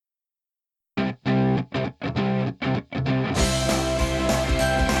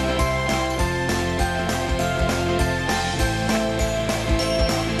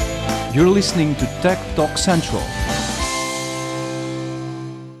You're listening to Tech Talk Central.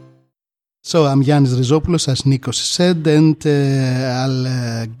 So I'm Yannis Rizopoulos, as Nikos said, and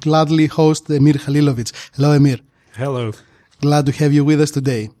I'll gladly host Emir Halilovic. Hello, Emir. Hello. Glad to have you with us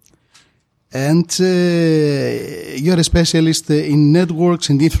today. And you're a specialist in networks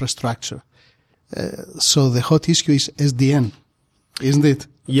and infrastructure. So the hot issue is SDN, isn't it?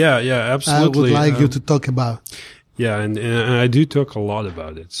 Yeah, absolutely. I would like you to talk about. Yeah, and I do talk a lot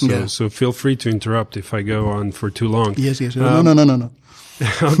about it. So feel free to interrupt if I go on for too long. Yes. No.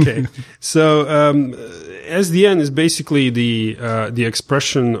 Okay. So SDN is basically the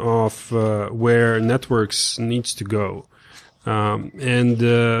expression of where networks needs to go. And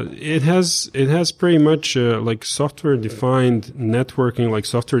it has pretty much like software defined networking, like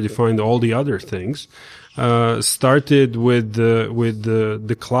software defined all the other things. Started with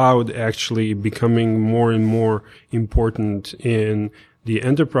the cloud actually becoming more and more important in the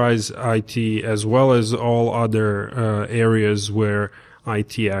enterprise IT as well as all other areas where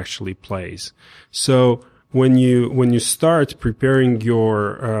IT actually plays. So when you start preparing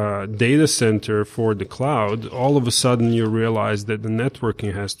your data center for the cloud, all of a sudden you realize that the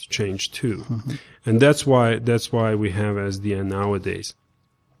networking has to change too. Mm-hmm. And that's why we have SDN nowadays.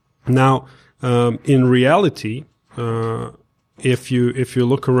 Now, in reality, if you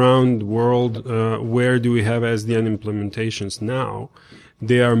look around the world, where do we have SDN implementations now?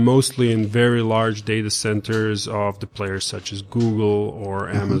 They are mostly in very large data centers of the players such as Google or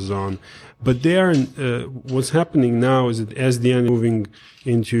Amazon. But they are, what's happening now is that SDN is moving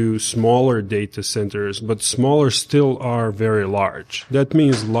into smaller data centers, but smaller still are very large. That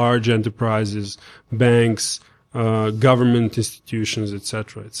means large enterprises, banks, government institutions,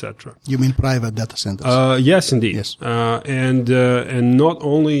 etc., etc. You mean private data centers? Yes, indeed. Yes. And not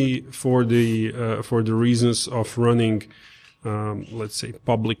only for the reasons of running, let's say,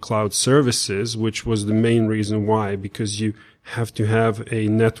 public cloud services, which was the main reason why, because you have to have a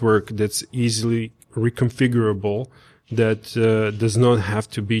network that's easily reconfigurable, that does not have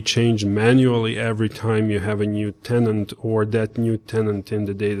to be changed manually every time you have a new tenant, or that new tenant in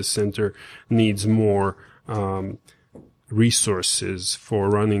the data center needs more resources for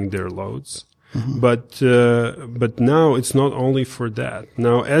running their loads. Mm-hmm. But now it's not only for that.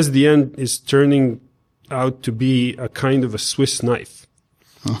 Now SDN is turning out to be a kind of a Swiss knife,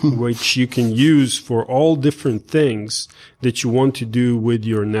 which you can use for all different things that you want to do with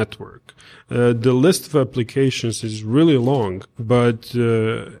your network. The list of applications is really long, but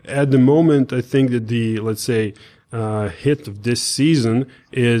at the moment, I think that the, let's say, hit of this season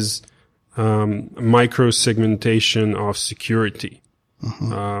is micro-segmentation of security.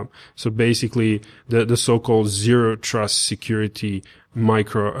 Mm-hmm. So basically, the so-called zero trust security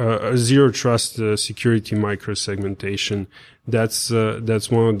zero trust security micro-segmentation. That's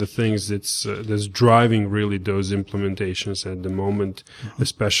one of the things that's driving really those implementations at the moment, mm-hmm.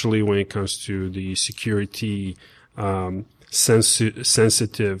 especially when it comes to the security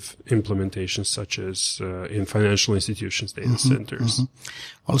sensitive implementations, such as in financial institutions, data mm-hmm, centers.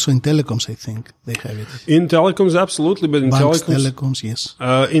 Mm-hmm. Also in telecoms, I think they have it. In telecoms, absolutely, but in banks, telecoms, yes.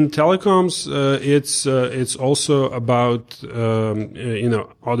 In telecoms, it's also about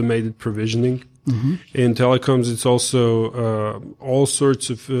automated provisioning. Mm-hmm. In telecoms, it's also all sorts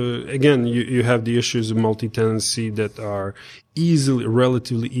of again, you have the issues of multi-tenancy that are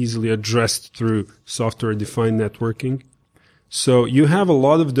relatively easily addressed through software-defined networking. So you have a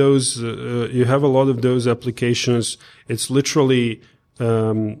lot of those. You have a lot of those applications. It's literally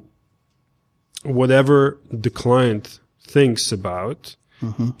whatever the client thinks about.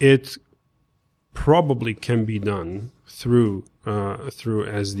 Mm-hmm. It probably can be done through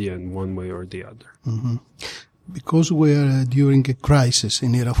SDN one way or the other. Mm-hmm. Because we are during a crisis,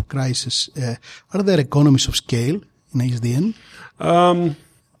 an era of crisis, are there economies of scale in SDN?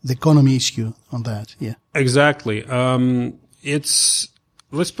 The economy issue on that, yeah. Exactly. Let's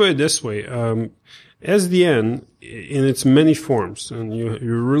put it this way. SDN in its many forms, and you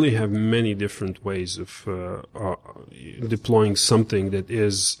really have many different ways of deploying something that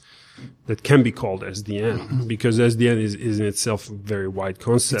can be called SDN, mm-hmm. because SDN is in itself a very wide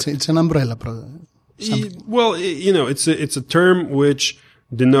concept. It's an umbrella product. Well, it's a term which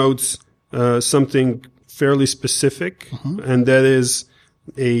denotes something fairly specific, mm-hmm. and that is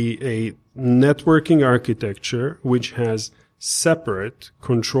a networking architecture which has separate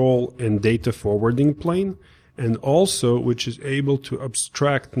control and data forwarding plane, and also which is able to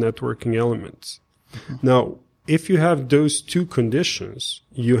abstract networking elements. Mm-hmm. Now, if you have those two conditions,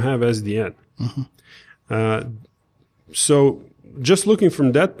 you have SDN. Mm-hmm. So just looking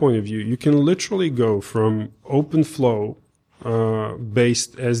from that point of view, you can literally go from OpenFlow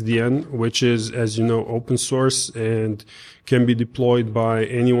based SDN, which is, as you know, open source and can be deployed by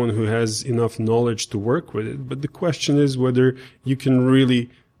anyone who has enough knowledge to work with it. But the question is whether you can really,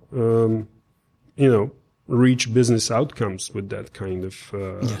 reach business outcomes with that kind of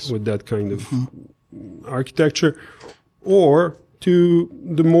architecture, or to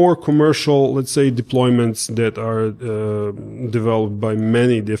the more commercial, let's say, deployments that are developed by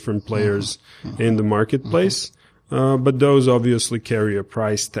many different players in the marketplace. But those obviously carry a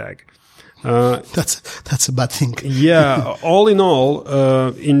price tag. That's a bad thing. Yeah. All in all,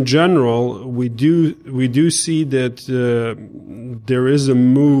 in general, we do see that there is a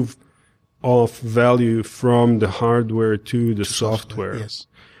move of value from the hardware to the software. Yes.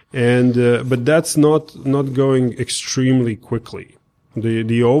 And but that's not going extremely quickly.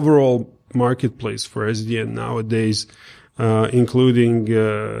 The overall marketplace for SDN nowadays, including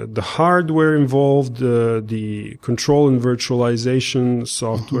the hardware involved, the control and virtualization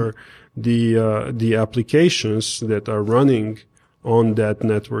software, the applications that are running on that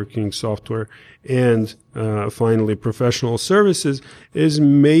networking software, and finally professional services, is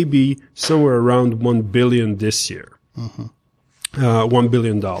maybe somewhere around $1 billion this year. $1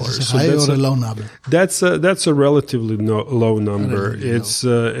 billion. Is it high or a low number? That's a relatively low number.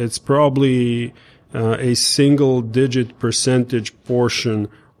 It's probably a single-digit percentage portion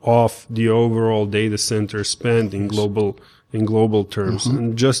of the overall data center spend in global terms,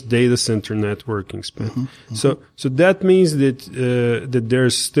 and just data center networking spend. So that means that that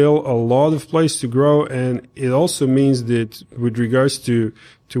there's still a lot of place to grow, and it also means that with regards to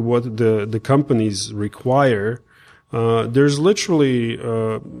what the companies require, there's literally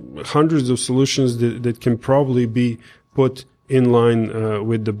hundreds of solutions that can probably be put in line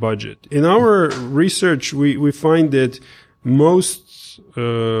with the budget. In our research, we find that most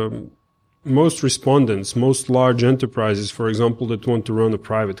respondents, most large enterprises, for example, that want to run a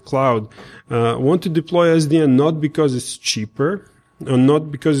private cloud, want to deploy SDN not because it's cheaper, or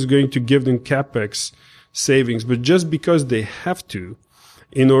not because it's going to give them CapEx savings, but just because they have to,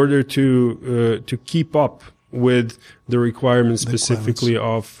 in order to keep up with the requirements specifically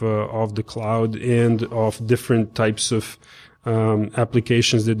of the cloud and of different types of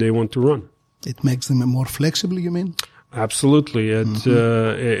applications that they want to run. It makes them more flexible, you mean? Absolutely.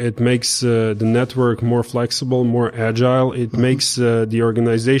 It makes the network more flexible, more agile. It makes the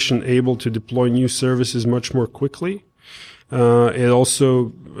organization able to deploy new services much more quickly. It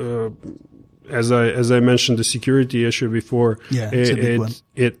also, as I mentioned, the security issue before,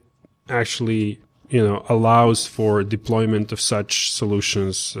 it actually allows for deployment of such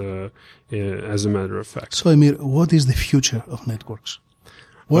solutions as a matter of fact. So, Emir, what is the future of networks?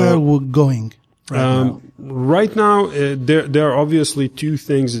 Where are we going? Right now, there are obviously two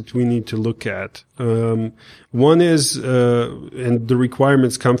things that we need to look at. One is, and the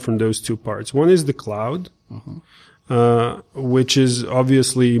requirements come from those two parts. One is the cloud, which is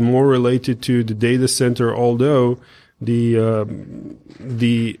obviously more related to the data center, although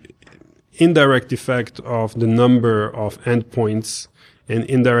the indirect effect of the number of endpoints and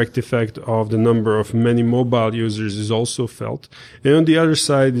indirect effect of the number of many mobile users is also felt. And on the other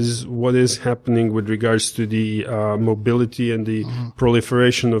side is what is happening with regards to the mobility and the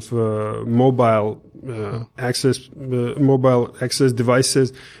proliferation of mobile access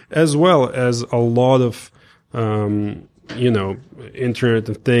devices, as well as a lot of Internet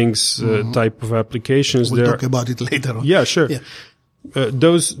of Things type of applications. We'll talk about it later on. Yeah, sure. Yeah.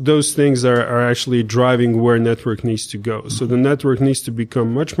 Those things are actually driving where network needs to go. So the network needs to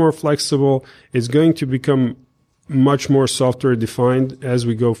become much more flexible. It's going to become much more software defined as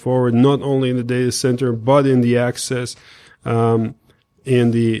we go forward, not only in the data center, but in the access, in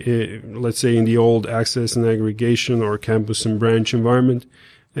the, let's say in the old access and aggregation or campus and branch environment.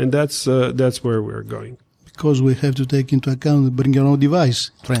 And that's where we're going. Because we have to take into account the bring your own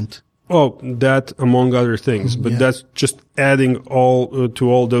device trend. Oh, that among other things, but that's just adding all to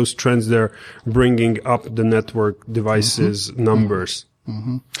all those trends there, bringing up the network devices numbers.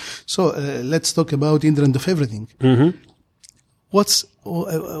 So let's talk about Internet of Everything. What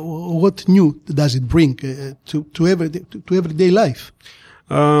new does it bring to everyday life?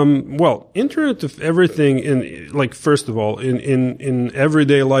 Well, Internet of Everything, first of all, in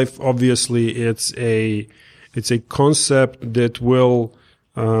everyday life, obviously, it's a concept that will,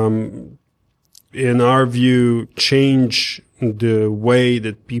 in our view, change the way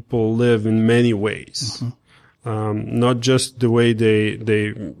that people live in many ways. Not just the way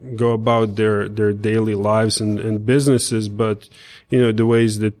they go about their daily lives and businesses, but, the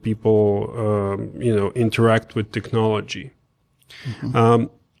ways that people, interact with technology.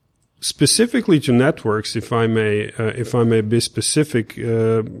 specifically to networks, if I may be specific,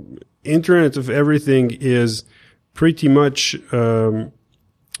 Internet of Everything is pretty much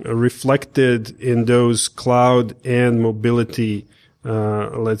reflected in those cloud and mobility,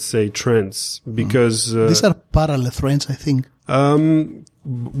 let's say, trends, because these are parallel trends, I think.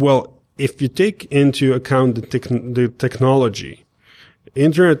 Well, if you take into account the technology,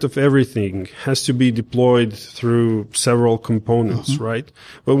 Internet of Everything has to be deployed through several components, right?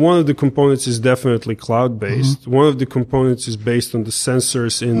 But one of the components is definitely cloud-based. One of the components is based on the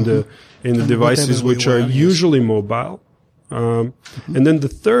sensors in the devices, which are usually mobile. And then the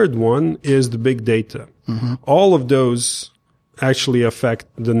third one is the big data. All of those actually affect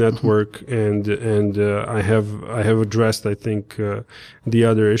the network, and I have addressed, I think, the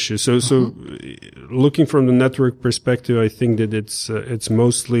other issues. So looking from the network perspective, I think that it's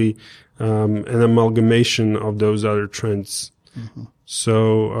mostly an amalgamation of those other trends.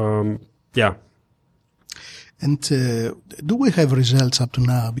 So yeah. And do we have results up to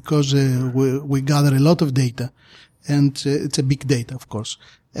now? Because we gather a lot of data, and it's a big data, of course.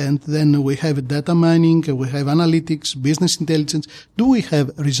 And then we have data mining, we have analytics, business intelligence. Do we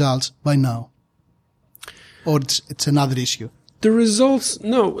have results by now? Or it's another issue? The results,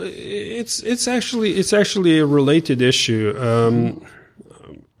 no, it's actually a related issue.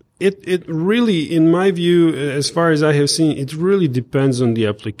 It really, in my view, as far as I have seen, it really depends on the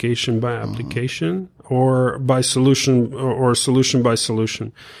application by application or by solution or solution by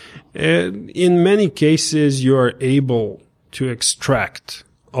solution. In many cases, you are able to extract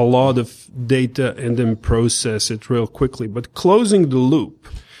a lot of data and then process it real quickly. But closing the loop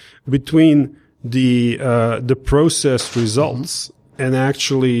between the process results and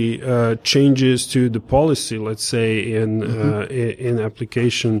actually changes to the policy, let's say in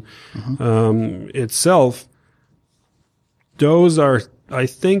application itself, those I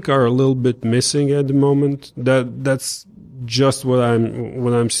think are a little bit missing at the moment. That's just what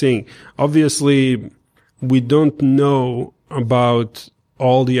I'm seeing. Obviously, we don't know about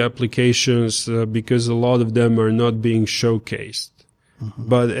all the applications because a lot of them are not being showcased.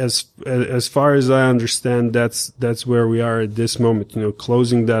 But as far as I understand, that's where we are at this moment.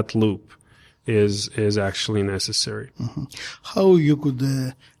 Closing that loop is actually necessary. How you could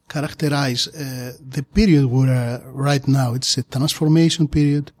characterize the period we're right now? It's a transformation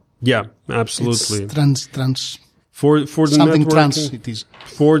period. Yeah, absolutely. It's for the something networking, it is.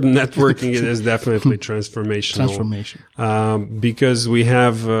 For the networking, it is definitely transformational. Because we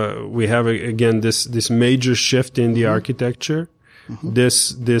have again this major shift in the architecture,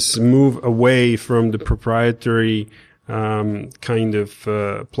 this move away from the proprietary kind of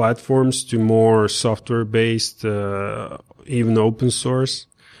platforms to more software based, even open source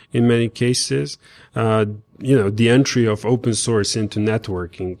in many cases. The entry of open source into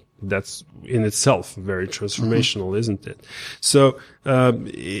networking, that's in itself very transformational, isn't it? So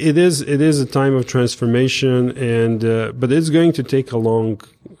it is a time of transformation, and but it's going to take a long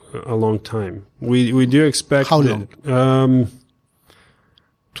time. We do expect how long?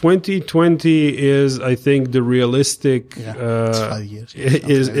 2020 is, I think, the realistic it's 5 years.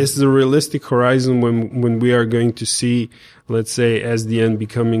 is the realistic horizon when we are going to see, let's say, SDN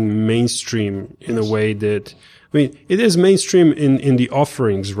becoming mainstream in a way that, I mean, it is mainstream in the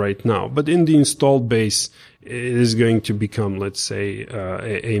offerings right now, but in the installed base, it is going to become, let's say,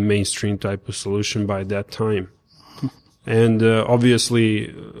 a mainstream type of solution by that time. And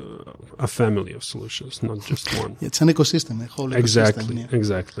obviously, a family of solutions, not just one. It's an ecosystem, a whole ecosystem.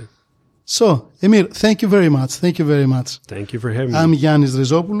 Exactly. So, Emir, thank you very much. Thank you very much. Thank you for having me. I'm Yannis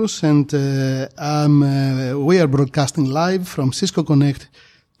Rizopoulos, and we are broadcasting live from Cisco Connect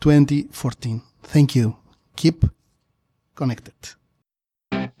 2014. Thank you. Keep connected.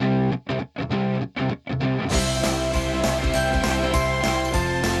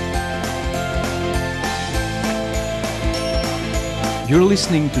 You're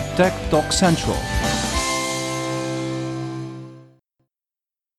listening to Tech Talk Central.